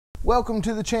Welcome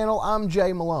to the channel. I'm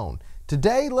Jay Malone.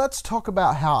 Today, let's talk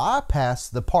about how I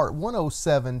passed the Part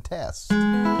 107 test.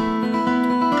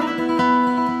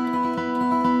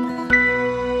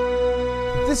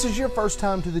 If this is your first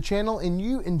time to the channel and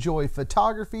you enjoy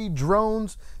photography,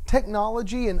 drones,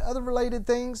 technology, and other related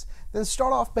things, then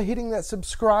start off by hitting that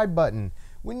subscribe button.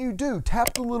 When you do,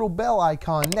 tap the little bell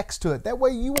icon next to it. That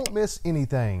way you won't miss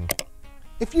anything.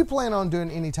 If you plan on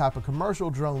doing any type of commercial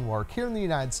drone work here in the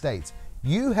United States,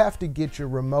 you have to get your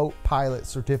remote pilot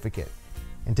certificate.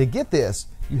 And to get this,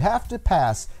 you have to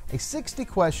pass a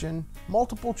 60-question,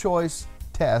 multiple choice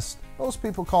test. Most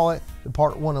people call it the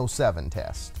Part 107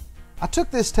 test. I took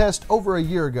this test over a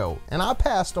year ago, and I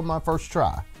passed on my first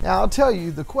try. Now, I'll tell you,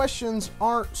 the questions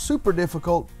aren't super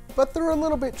difficult, but they're a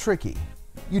little bit tricky.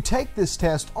 You take this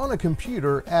test on a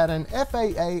computer at an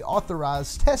FAA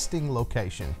authorized testing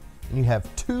location, and you have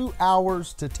 2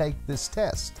 hours to take this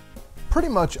test. Pretty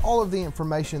much all of the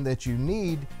information that you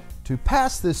need to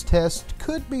pass this test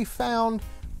could be found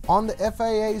on the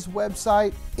FAA's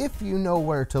website if you know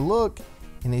where to look,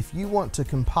 and if you want to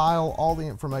compile all the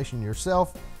information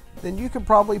yourself, then you could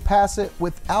probably pass it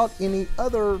without any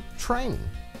other training.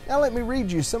 Now let me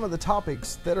read you some of the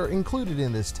topics that are included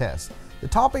in this test. The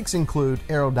topics include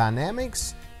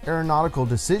aerodynamics, aeronautical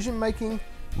decision making,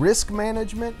 risk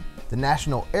management, the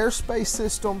National Airspace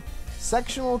System,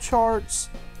 sectional charts,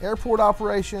 airport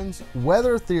operations,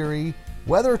 weather theory,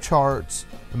 weather charts,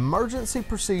 emergency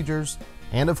procedures,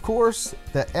 and of course,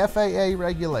 the FAA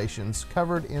regulations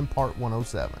covered in Part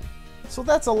 107. So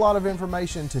that's a lot of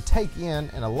information to take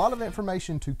in and a lot of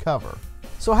information to cover.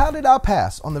 So how did I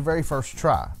pass on the very first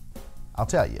try? I'll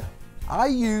tell you. I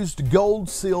used Gold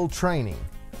Seal Training.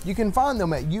 You can find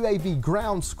them at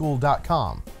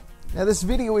uavgroundschool.com. Now this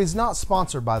video is not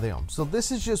sponsored by them, so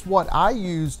this is just what I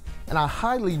used and I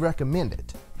highly recommend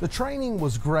it. The training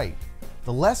was great.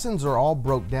 The lessons are all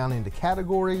broke down into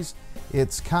categories.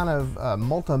 It's kind of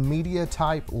multimedia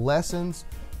type lessons,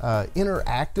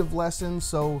 interactive lessons.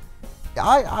 So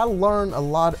I learned a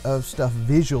lot of stuff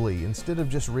visually instead of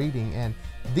just reading, and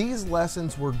these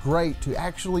lessons were great to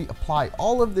actually apply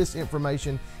all of this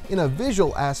information in a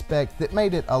visual aspect that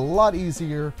made it a lot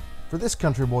easier for this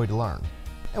country boy to learn.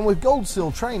 And with Gold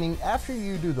Seal Training, after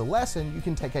you do the lesson, you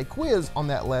can take a quiz on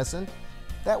that lesson.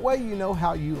 That way you know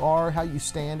how you are, how you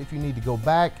stand. If you need to go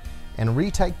back and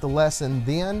retake the lesson,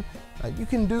 then you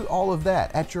can do all of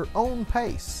that at your own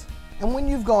pace. And when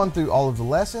you've gone through all of the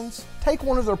lessons, take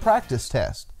one of their practice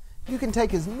tests. You can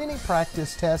take as many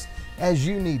practice tests as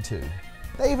you need to.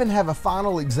 They even have a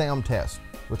final exam test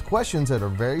with questions that are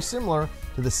very similar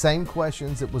to the same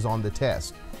questions that was on the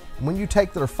test. And when you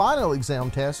take their final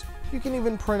exam test, you can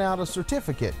even print out a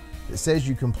certificate that says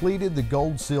you completed the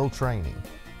Gold Seal Training.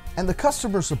 And the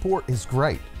customer support is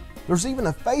great. There's even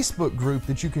a Facebook group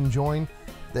that you can join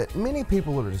that many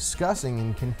people are discussing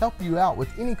and can help you out with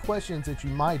any questions that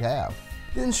you might have.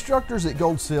 The instructors at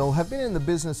Gold Seal have been in the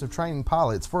business of training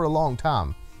pilots for a long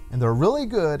time, and they're really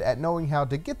good at knowing how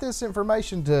to get this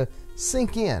information to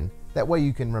sink in. That way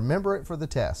you can remember it for the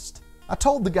test. I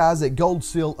told the guys at Gold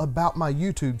Seal about my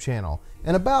YouTube channel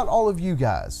and about all of you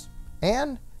guys,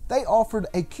 and they offered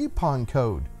a coupon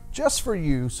code just for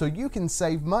you so you can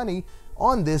save money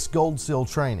on this Gold Seal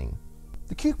Training.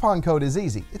 The coupon code is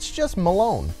easy. It's just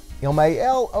Malone,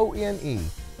 M-A-L-O-N-E.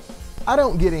 I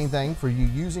don't get anything for you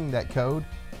using that code.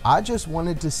 I just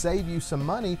wanted to save you some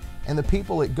money, and the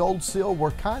people at Gold Seal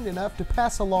were kind enough to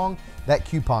pass along that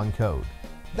coupon code.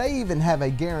 They even have a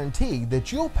guarantee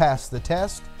that you'll pass the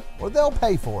test or they'll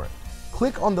pay for it.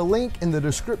 Click on the link in the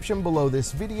description below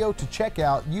this video to check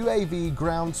out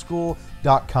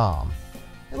uavgroundschool.com.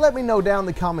 And let me know down in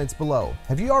the comments below,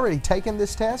 have you already taken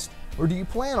this test, or do you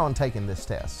plan on taking this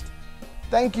test?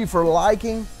 Thank you for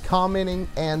liking, commenting,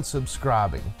 and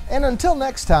subscribing. And until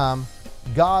next time,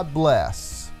 God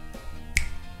bless.